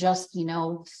be just,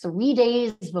 3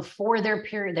 days before their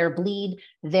period, their bleed.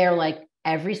 They're like,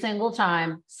 every single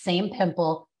time, same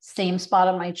pimple, same spot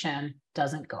on my chin,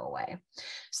 doesn't go away.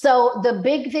 So the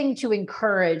big thing to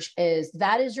encourage is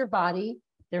that is your body.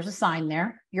 There's a sign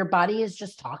there. Your body is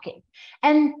just talking.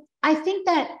 And I think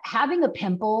that having a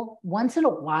pimple once in a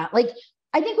while, like,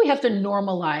 I think we have to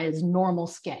normalize normal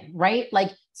skin, right?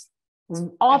 Like,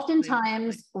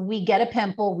 oftentimes we get a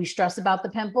pimple, we stress about the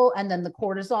pimple, and then the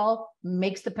cortisol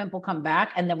makes the pimple come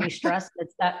back, and then we stress.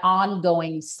 It's that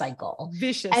ongoing cycle.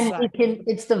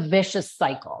 It's the vicious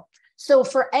cycle. So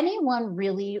for anyone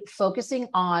really focusing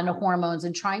on hormones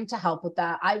and trying to help with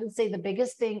that, I would say the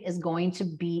biggest thing is going to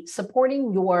be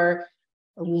supporting your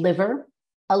liver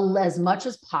as much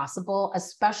as possible,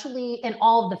 especially in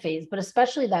all of the phase, but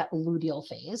especially that luteal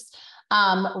phase,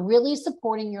 really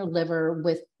supporting your liver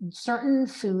with certain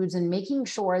foods and making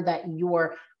sure that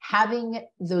you're having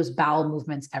those bowel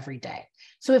movements every day.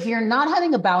 So if you're not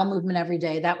having a bowel movement every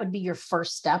day, that would be your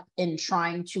first step in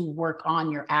trying to work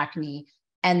on your acne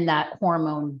and that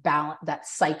hormone balance, that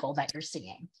cycle that you're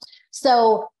seeing.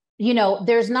 So, you know,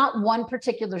 there's not one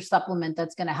particular supplement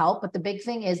that's going to help, but the big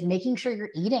thing is making sure you're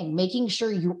eating, making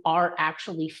sure you are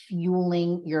actually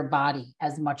fueling your body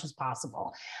as much as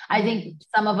possible. I think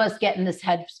some of us get in this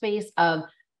headspace of,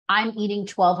 I'm eating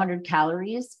 1,200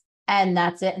 calories and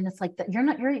that's it. And it's like, that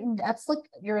you're eating, that's like,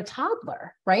 you're a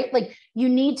toddler, right? Like you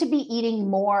need to be eating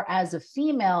more as a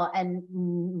female and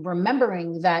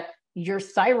remembering that your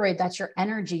thyroid, that's your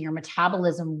energy, your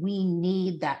metabolism. We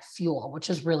need that fuel, which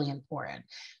is really important.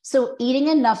 So eating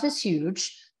enough is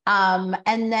huge. And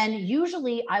then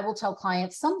usually I will tell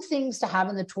clients some things to have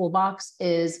in the toolbox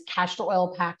is castor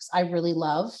oil packs. I really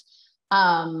love.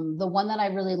 The one that I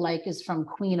really like is from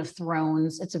Queen of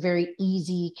Thrones. It's a very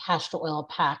easy castor oil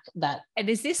pack that. And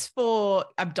is this for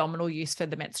abdominal use for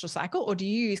the menstrual cycle, or do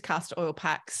you use castor oil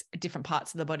packs at different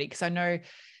parts of the body? Because I know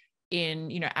in,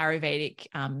 you know, Ayurvedic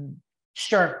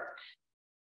sure,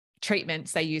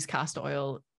 treatments, they use castor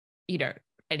oil, you know,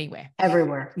 anywhere.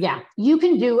 Everywhere. Yeah. You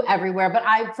can do everywhere,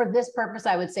 but for this purpose,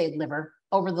 I would say liver,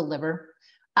 over the liver.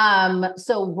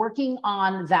 So working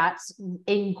on that,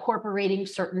 incorporating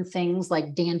certain things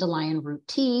like dandelion root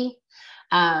tea,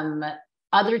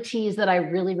 other teas that I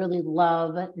really, really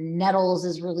love, nettles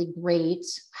is really great,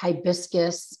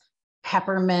 hibiscus,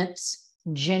 peppermint,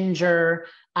 ginger,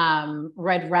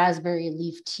 red raspberry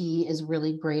leaf tea is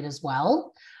really great as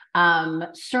well.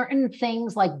 Certain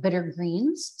things like bitter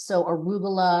greens, so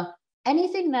arugula,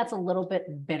 anything that's a little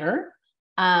bit bitter.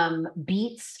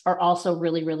 Beets are also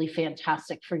really, really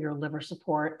fantastic for your liver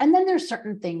support. And then there's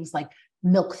certain things like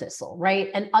milk thistle, right?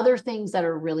 And other things that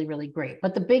are really, really great.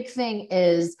 But the big thing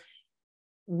is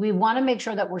we want to make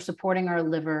sure that we're supporting our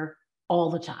liver all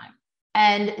the time.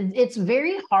 And it's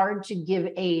very hard to give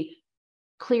a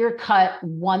clear cut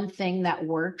one thing that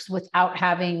works without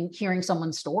hearing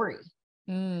someone's story.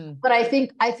 But I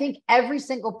think every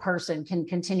single person can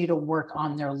continue to work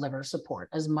on their liver support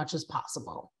as much as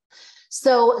possible.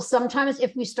 So sometimes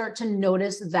if we start to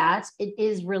notice that, it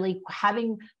is really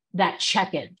having that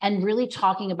check-in and really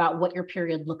talking about what your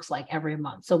period looks like every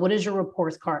month. So what does your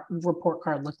report card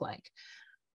look like?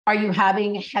 Are you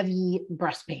having heavy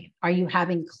breast pain? Are you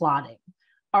having clotting?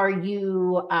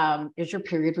 Is your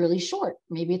period really short?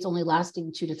 Maybe it's only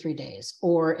lasting 2 to 3 days,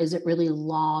 or is it really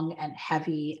long and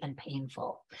heavy and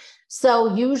painful?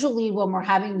 So usually when we're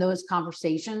having those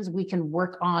conversations, we can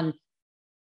work on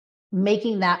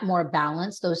making that more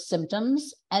balanced, those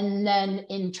symptoms. And then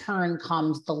in turn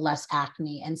comes the less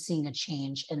acne and seeing a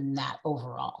change in that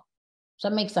overall. Does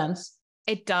that make sense?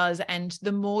 It does. And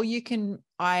the more you can,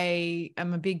 I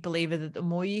am a big believer that the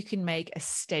more you can make a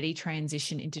steady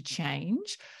transition into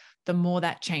change, the more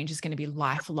that change is going to be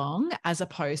lifelong, as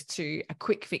opposed to a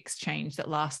quick fix change that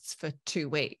lasts for 2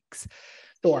 weeks.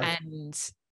 Sure. And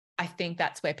I think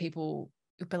that's where people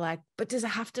will be like, but does it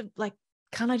have to, like,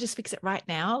 can't I just fix it right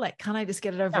now? Like, can't I just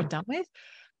get it over and done with?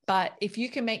 But if you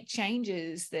can make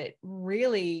changes that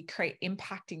really create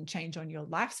impacting change on your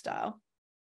lifestyle,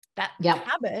 that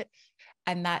habit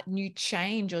and that new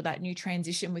change or that new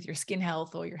transition with your skin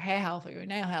health or your hair health or your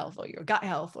nail health or your gut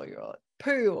health or your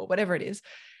poo or whatever it is,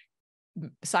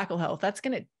 cycle health, that's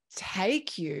going to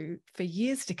take you for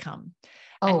years to come.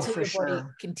 Until your body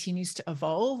continues to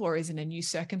evolve or is in a new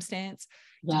circumstance,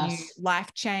 new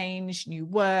life change, new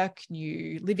work,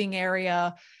 new living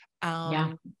area,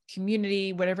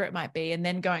 community, whatever it might be. And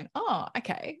then going, oh,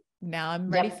 okay, now I'm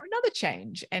ready for another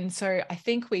change. And so I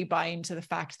think we buy into the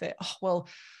fact that, oh, well,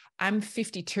 I'm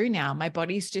 52 now. My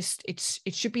body's just,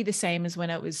 it should be the same as when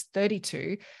I was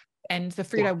 32. And the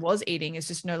food I was eating is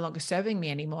just no longer serving me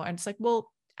anymore. And it's like,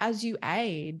 well, as you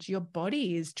age, your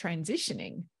body is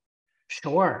transitioning.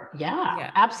 Sure.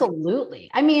 Yeah, absolutely.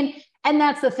 I mean, and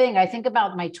that's the thing. I think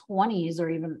about my 20s or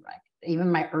even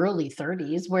my early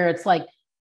 30s, where it's like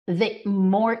the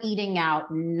more eating out,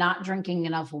 not drinking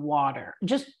enough water,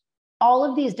 just all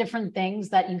of these different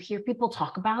things that you hear people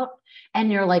talk about and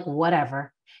you're like,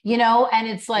 whatever, you know, and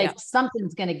it's like,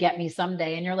 something's going to get me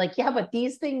someday. And you're like, yeah, but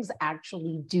these things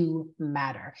actually do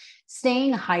matter.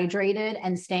 Staying hydrated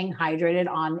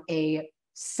on a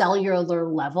cellular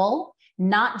level,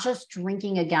 not just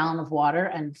drinking a gallon of water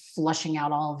and flushing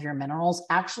out all of your minerals,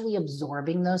 actually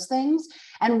absorbing those things.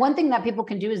 And one thing that people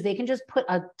can do is they can just put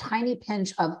a tiny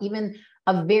pinch of even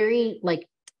a very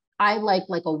I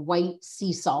like a white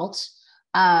sea salt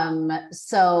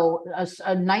So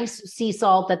a nice sea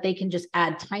salt that they can just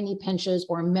add tiny pinches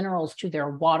or minerals to their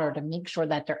water to make sure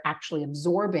that they're actually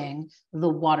absorbing the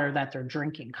water that they're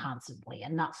drinking constantly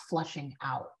and not flushing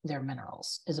out their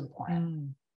minerals is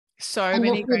important. So and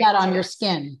many you'll see great that on tips. your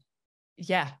skin.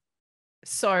 Yeah.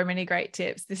 So many great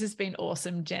tips. This has been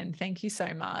awesome, Jen. Thank you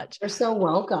so much. You're so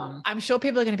welcome. I'm sure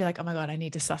people are going to be like, oh my God, I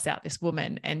need to suss out this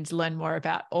woman and learn more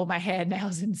about all my hair,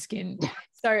 nails, and skin.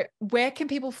 So where can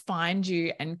people find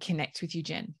you and connect with you,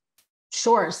 Jen?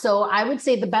 Sure. So I would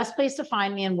say the best place to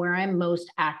find me and where I'm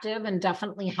most active and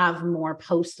definitely have more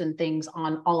posts and things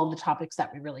on all of the topics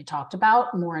that we really talked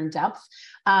about more in depth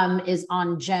is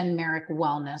on Jenn Merrick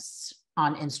Wellness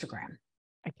on Instagram.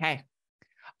 Okay.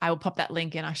 I will pop that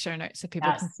link in our show notes so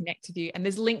people can connect with you. And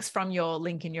there's links from your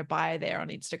link in your bio there on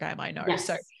Instagram, I know.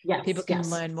 So people can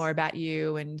learn more about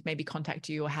you and maybe contact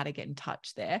you or how to get in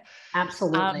touch there.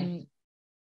 Absolutely.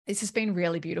 This has been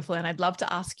really beautiful. And I'd love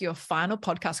to ask you a final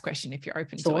podcast question if you're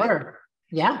open to it. Sure.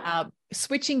 Yeah.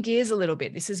 Switching gears a little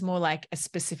bit. This is more like a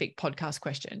specific podcast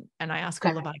question. And I ask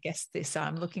all of our guests this. So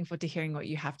I'm looking forward to hearing what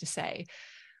you have to say.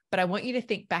 But I want you to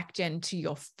think back, Jen, to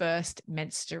your first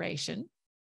menstruation.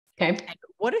 Okay. And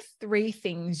what are 3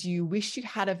 things you wish you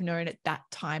had have known at that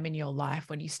time in your life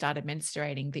when you started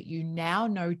menstruating that you now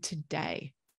know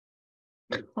today?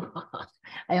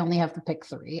 I only have to pick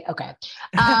 3. Okay.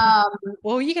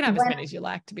 Well, you can have as many as you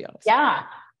like, to be honest. Yeah.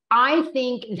 I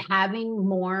think having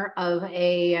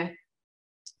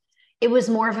it was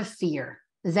more of a fear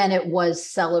than it was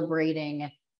celebrating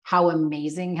how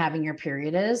amazing having your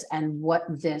period is and what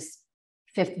this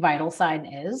 5th vital sign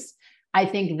is. I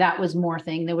think that was more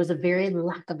thing. There was a very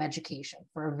lack of education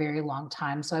for a very long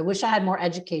time. So I wish I had more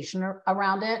education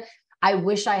around it. I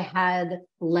wish I had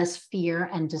less fear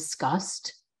and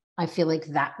disgust. I feel like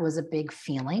that was a big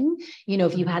feeling. You know,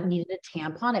 if you had needed a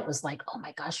tampon, it was like, oh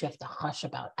my gosh, you have to hush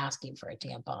about asking for a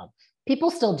tampon.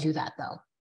 People still do that though,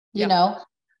 you know?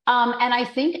 And I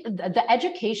think the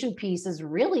education piece is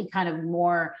really kind of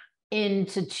more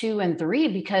into 2 and 3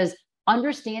 because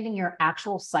understanding your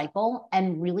actual cycle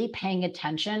and really paying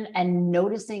attention and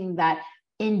noticing that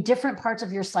in different parts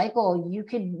of your cycle, you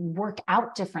could work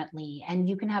out differently and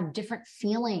you can have different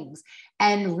feelings,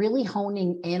 and really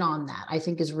honing in on that, I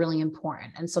think, is really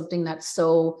important and something that's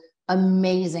so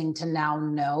amazing to now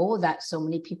know that so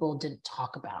many people didn't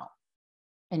talk about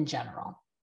in general.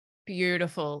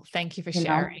 Beautiful. Thank you for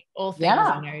sharing all things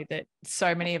I know that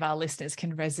so many of our listeners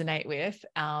can resonate with.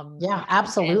 Yeah,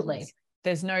 absolutely.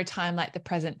 There's no time like the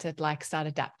present to like start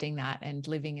adapting that and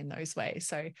living in those ways.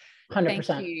 So 100%.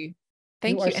 Thank you.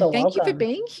 Thank you. So and thank welcome. you for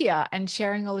being here and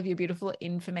sharing all of your beautiful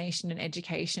information and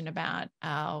education about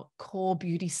our core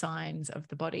beauty signs of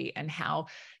the body and how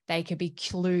they can be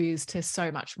clues to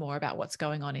so much more about what's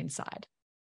going on inside.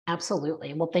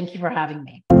 Absolutely. Well, thank you for having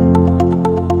me.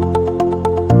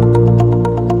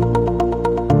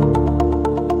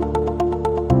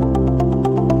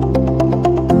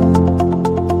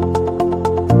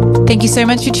 Thank you so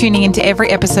much for tuning into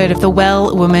every episode of the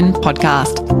Well Woman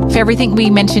podcast. For everything we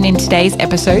mentioned in today's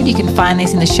episode, you can find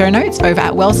this in the show notes over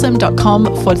at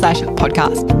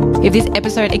wellsome.com/podcast. If this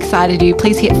episode excited you,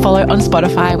 please hit follow on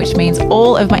Spotify, which means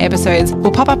all of my episodes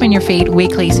will pop up in your feed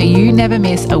weekly so you never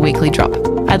miss a weekly drop.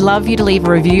 I'd love you to leave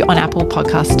a review on Apple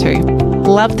Podcasts too.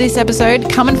 Love this episode?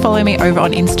 Come and follow me over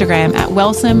on Instagram at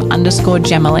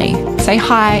wellsome_Jema. Say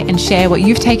hi and share what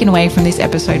you've taken away from this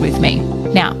episode with me.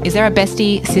 Now, is there a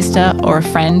bestie, sister, or a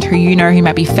friend who you know who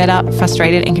might be fed up,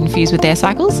 frustrated, and confused with their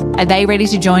cycles? Are they ready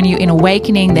to join you in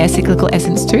awakening their cyclical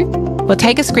essence too? Well,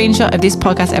 take a screenshot of this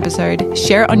podcast episode,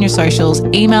 share it on your socials,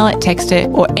 email it, text it,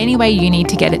 or any way you need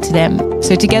to get it to them.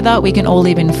 So together we can all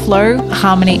live in flow,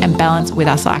 harmony, and balance with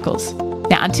our cycles.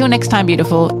 Now, until next time,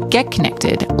 beautiful, get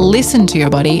connected, listen to your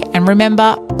body, and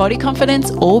remember, body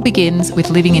confidence all begins with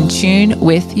living in tune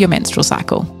with your menstrual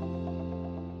cycle.